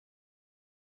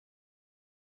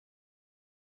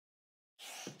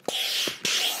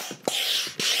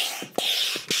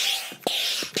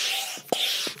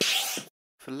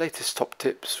For the latest top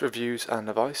tips, reviews and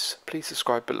advice, please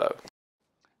subscribe below.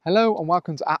 Hello and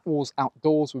welcome to Atwall's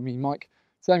Outdoors with me, Mike.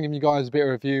 Today I'm giving you guys a bit of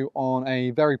a review on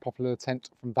a very popular tent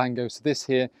from Vango. So this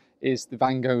here is the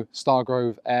Vango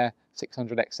Stargrove Air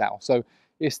 600 XL. So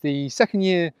it's the second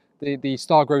year the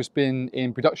Stargrove's been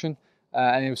in production,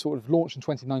 and it was sort of launched in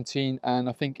 2019, and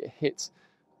I think it hit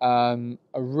a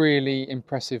really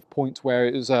impressive point where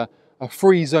it was a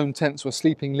free zone tent, so a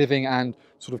sleeping, living and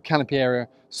sort of canopy area,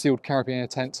 sealed canopy area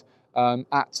tent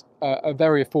at a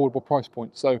very affordable price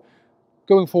point. So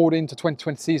going forward into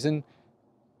 2020 season,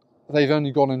 they've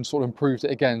only gone and sort of improved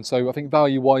it again. So I think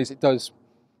value-wise, it does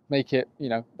make it, you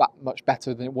know, that much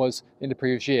better than it was in the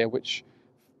previous year, which,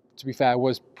 to be fair,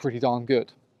 was pretty darn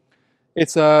good.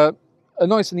 It's a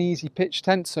nice and easy pitch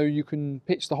tent, so you can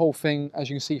pitch the whole thing, as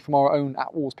you can see from our own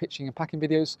Atwall's pitching and packing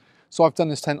videos. So I've done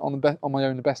this tent on my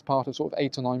own the best part of sort of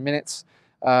 8 or 9 minutes.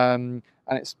 And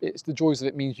it's the joys of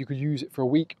it means you could use it for a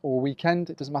week or a weekend.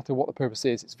 It doesn't matter what the purpose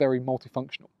is. It's very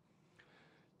multifunctional.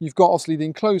 You've got obviously the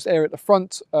enclosed area at the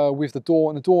front with the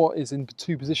door, and the door is in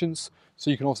 2 positions.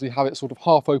 So you can obviously have it sort of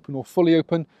half open or fully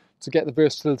open to get the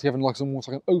versatility of having like almost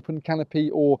like an open canopy,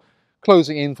 or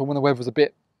closing in for when the weather's a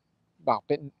bit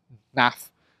naff,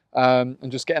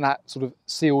 and just getting that sort of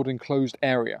sealed enclosed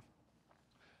area.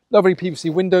 Lovely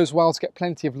PVC windows as well to get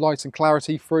plenty of light and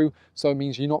clarity through, so it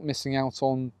means you're not missing out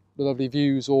on the lovely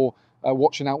views or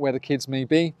watching out where the kids may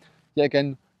be. Yet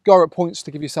again, gyro points to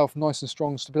give yourself nice and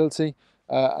strong stability,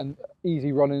 and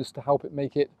easy runners to help it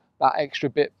make it that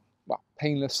extra bit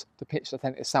painless to pitch the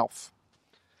tent itself.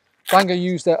 Vango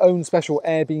use their own special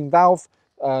air beam valve,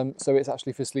 so it's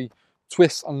actually physically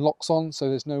twists and locks on, so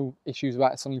there's no issues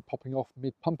about it suddenly popping off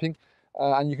mid-pumping.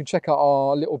 And you can check out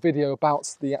our little video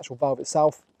about the actual valve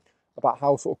itself, about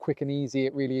how sort of quick and easy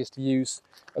it really is to use,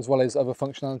 as well as other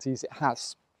functionalities it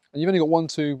has. And you've only got 1,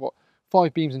 2,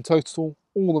 5 beams in total.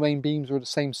 All the main beams are the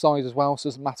same size as well, so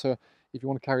it doesn't matter if you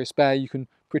want to carry a spare, you can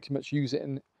pretty much use it,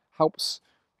 and it helps,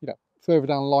 you know, further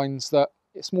down the lines that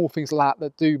it's small things like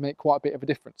that do make quite a bit of a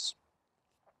difference.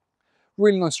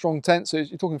 Really nice strong tent, so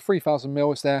you're talking 3,000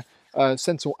 mil. It's their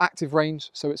central active range,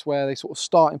 so it's where they sort of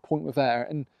starting point with air.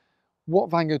 And what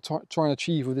Vango trying to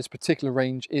achieve with this particular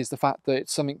range is the fact that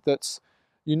it's something that's,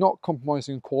 you're not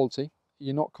compromising on quality,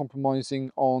 you're not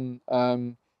compromising on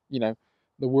you know,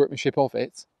 the workmanship of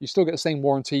it. You still get the same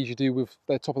warranties you do with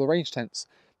their top of the range tents.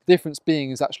 The difference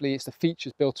being is actually it's the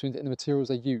features built into the materials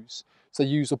they use. So they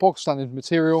use a bog standard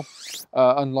material,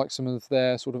 unlike some of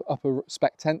their sort of upper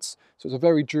spec tents. So it's a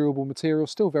very durable material,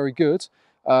 still very good.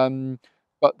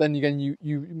 But then again,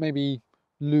 you maybe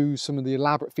lose some of the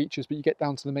elaborate features, but you get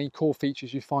down to the main core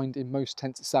features you find in most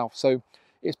tents itself. So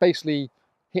it's basically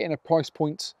hitting a price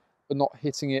point, but not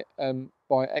hitting it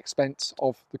by expense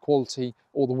of the quality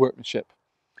or the workmanship.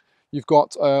 You've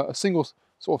got a single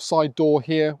sort of side door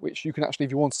here, which you can actually,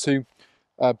 if you wanted to,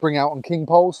 bring out on king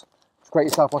poles to create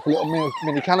yourself like a little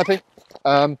mini canopy.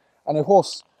 And of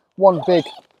course, one big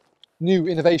new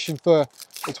innovation for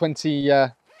the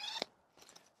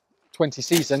 2020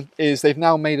 season is they've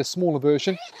now made a smaller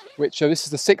version, which this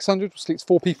is the 600, which sleeps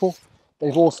 4 people.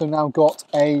 They've also now got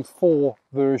a 4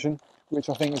 version, which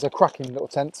I think is a cracking little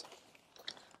tent.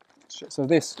 So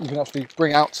this you can actually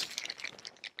bring out,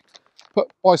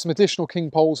 buy some additional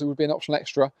king poles, it would be an optional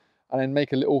extra, and then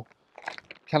make a little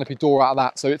canopy door out of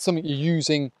that. So it's something you're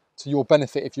using to your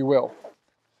benefit, if you will.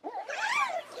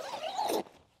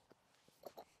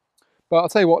 But I'll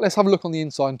tell you what, let's have a look on the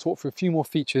inside and talk through a few more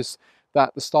features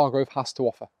that the Stargrove has to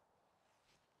offer.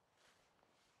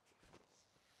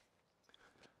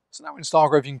 So now in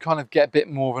Stargrove, you can kind of get a bit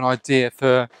more of an idea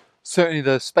for certainly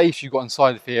the space you've got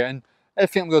inside of here. And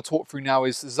everything I'm going to talk through now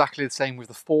is exactly the same with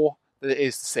the 4 that it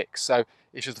is the 6. So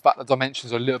it's just the fact that the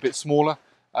dimensions are a little bit smaller.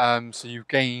 So you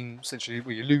gain, essentially,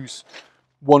 well, you lose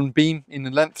 1 beam in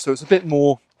the length. So it's a bit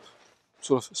more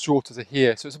sort of shorter to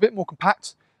here. So it's a bit more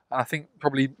compact. And I think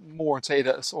probably more orientated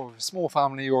at a sort of a small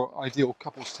family or ideal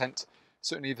couple's tent.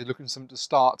 Certainly if they're looking for something to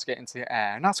start to get into the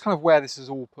air. And that's kind of where this is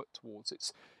all put towards.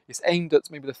 It's aimed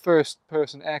at maybe the first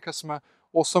person air customer,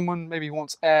 or someone maybe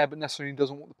wants air but necessarily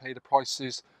doesn't want to pay the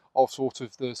prices of sort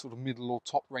of the sort of middle or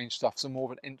top range stuff. So more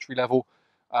of an entry level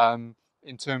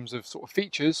in terms of sort of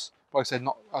features. But like I said,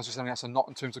 not, as we're saying, that's not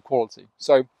in terms of quality.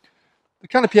 So the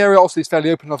canopy area obviously is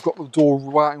fairly open. I've got the door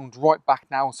round right back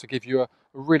now to give you a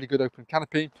really good open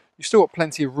canopy. You've still got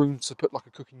plenty of room to put like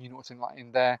a cooking unit or something like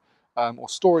in there, or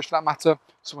storage for that matter.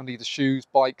 Someone needs shoes,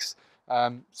 bikes.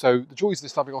 So the joys of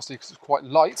this fabric obviously, because it's quite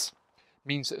light,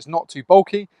 means that it's not too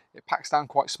bulky. It packs down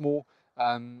quite small,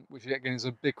 which again is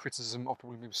a big criticism of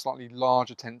probably maybe slightly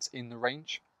larger tents in the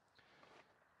range.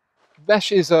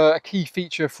 Mesh is a key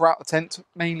feature throughout the tent,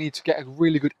 mainly to get a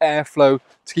really good airflow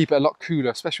to keep it a lot cooler,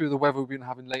 especially with the weather we've been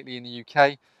having lately in the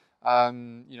UK.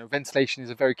 Ventilation is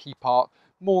a very key part,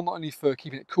 more not only for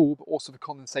keeping it cool, but also for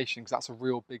condensation, because that's a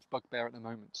real big bugbear at the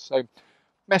moment. So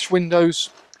mesh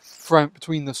windows from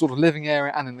between the sort of living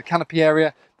area and in the canopy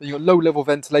area. Then you've got low level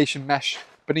ventilation mesh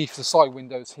beneath the side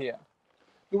windows here.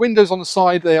 The windows on the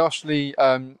side, they actually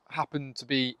happen to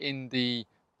be in the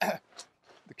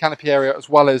canopy area as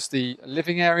well as the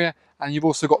living area, and you've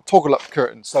also got toggle up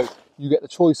curtains, so you get the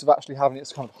choice of actually having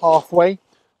it kind of halfway,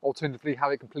 alternatively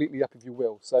have it completely up if you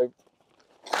will. So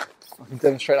I can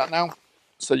demonstrate that now.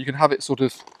 So you can have it sort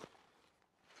of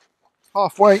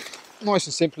halfway, nice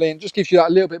and simply, and just gives you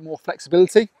that little bit more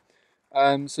flexibility,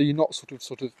 so you're not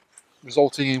sort of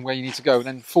resulting in where you need to go, and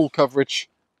then full coverage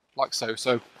like so.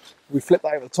 So we flip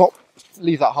that over the top,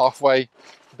 leave that halfway,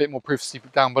 a bit more privacy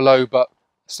down below, but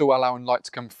still allowing light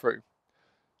to come through.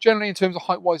 Generally, in terms of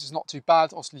height wise, it's not too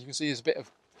bad. Obviously, you can see there's a bit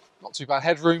of not too bad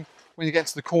headroom. When you get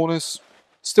into the corners,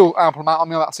 still ample amount.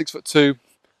 I'm about 6'2",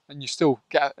 and you still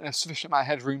get a sufficient amount of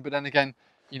headroom. But then again,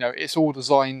 it's all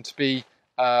designed to be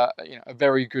a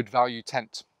very good value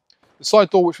tent. The side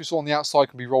door, which we saw on the outside,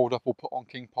 can be rolled up or put on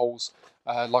king poles,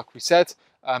 like we said.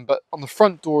 But on the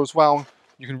front door as well,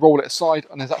 you can roll it aside,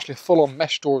 and there's actually a full-on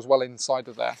mesh door as well inside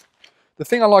of there. The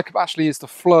thing I like actually is the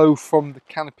flow from the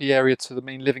canopy area to the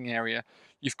main living area.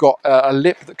 You've got a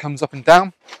lip that comes up and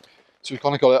down, so we've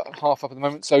kind of got it half up at the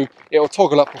moment, so it'll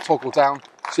toggle up or toggle down.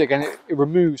 So again, it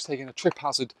removes taking a trip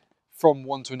hazard from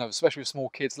one to another, especially with small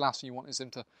kids. The last thing you want is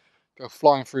them to go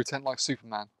flying through a tent like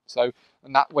Superman. So,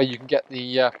 and that way you can get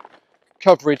the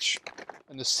coverage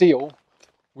and the seal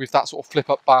with that sort of flip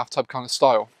up bathtub kind of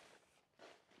style.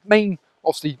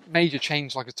 Obviously, major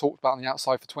change, like I talked about on the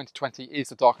outside for 2020, is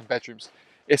the darkened bedrooms.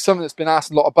 It's something that's been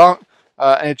asked a lot about,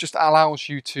 and it just allows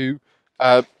you to,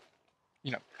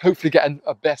 hopefully get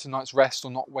a better night's rest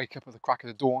or not wake up at the crack of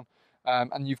the dawn.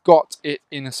 And you've got it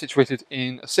situated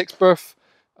in a 6 berth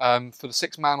for the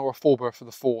 6-man or a 4 berth for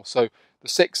the 4. So the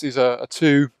 6 is a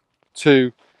 2,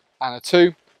 2, and a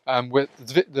 2. Where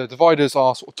the dividers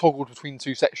are sort of toggled between the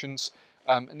two sections.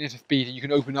 And if be, you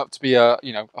can open up to be a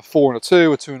 4 and a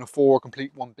 2 and a 4, a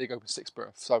complete one big open 6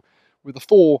 berth. So with the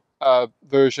 4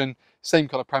 version, same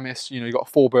kind of premise. You've got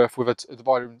a 4 berth with a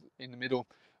divider in the middle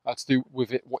to do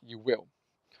with it what you will.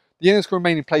 The inners can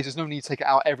remain in place. There's no need to take it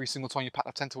out every single time you pack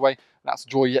the tent away. That's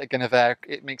the joy yet again of air.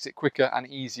 It makes it quicker and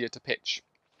easier to pitch.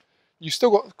 You've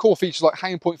still got core features like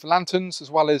hanging point for lanterns,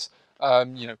 as well as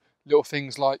little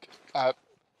things like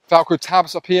Velcro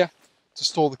tabs up here to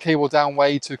store the cable down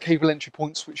way to cable entry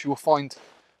points, which you will find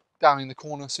down in the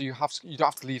corner, so you don't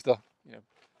have to leave the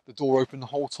door open the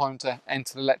whole time to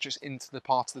enter the electrics into the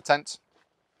part of the tent.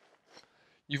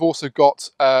 You've also got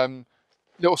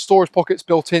little storage pockets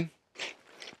built in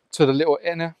to the little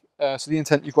inner, so the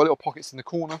intent you've got little pockets in the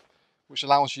corner, which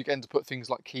allows you again to put things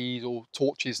like keys or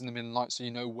torches in the middle of the night, so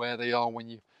you know where they are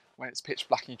when it's pitch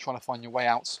black and you're trying to find your way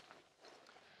out.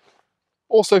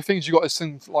 Also, things you got is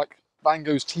things like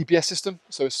Vango's TBS system,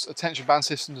 so it's a tension band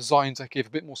system designed to give a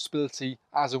bit more stability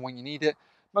as and when you need it.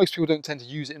 Most people don't tend to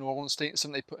use it, in all honesty. It's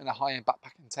something they put in a high-end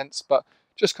backpacking tents, but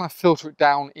just kind of filter it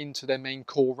down into their main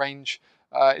core range.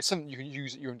 It's something you can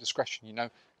use at your own discretion,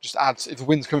 Just adds, if the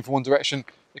wind's coming from one direction,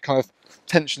 it kind of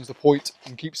tensions the point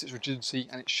and keeps its rigidity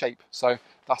and its shape. So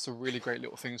that's a really great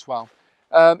little thing as well.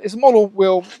 It's a model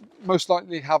we'll most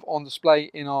likely have on display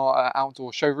in our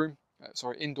indoor showroom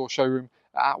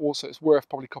at Atwell, so it's worth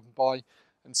probably coming by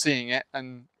and seeing it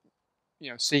and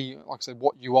see, like I said,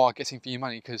 what you are getting for your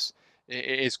money, because it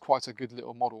is quite a good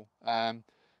little model.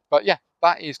 But yeah,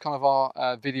 that is kind of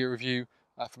our video review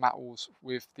from Atwell's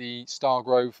with the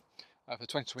Stargrove for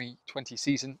 2020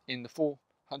 season in the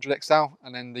 400XL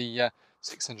and then the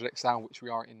 600XL, which we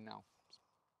are in now.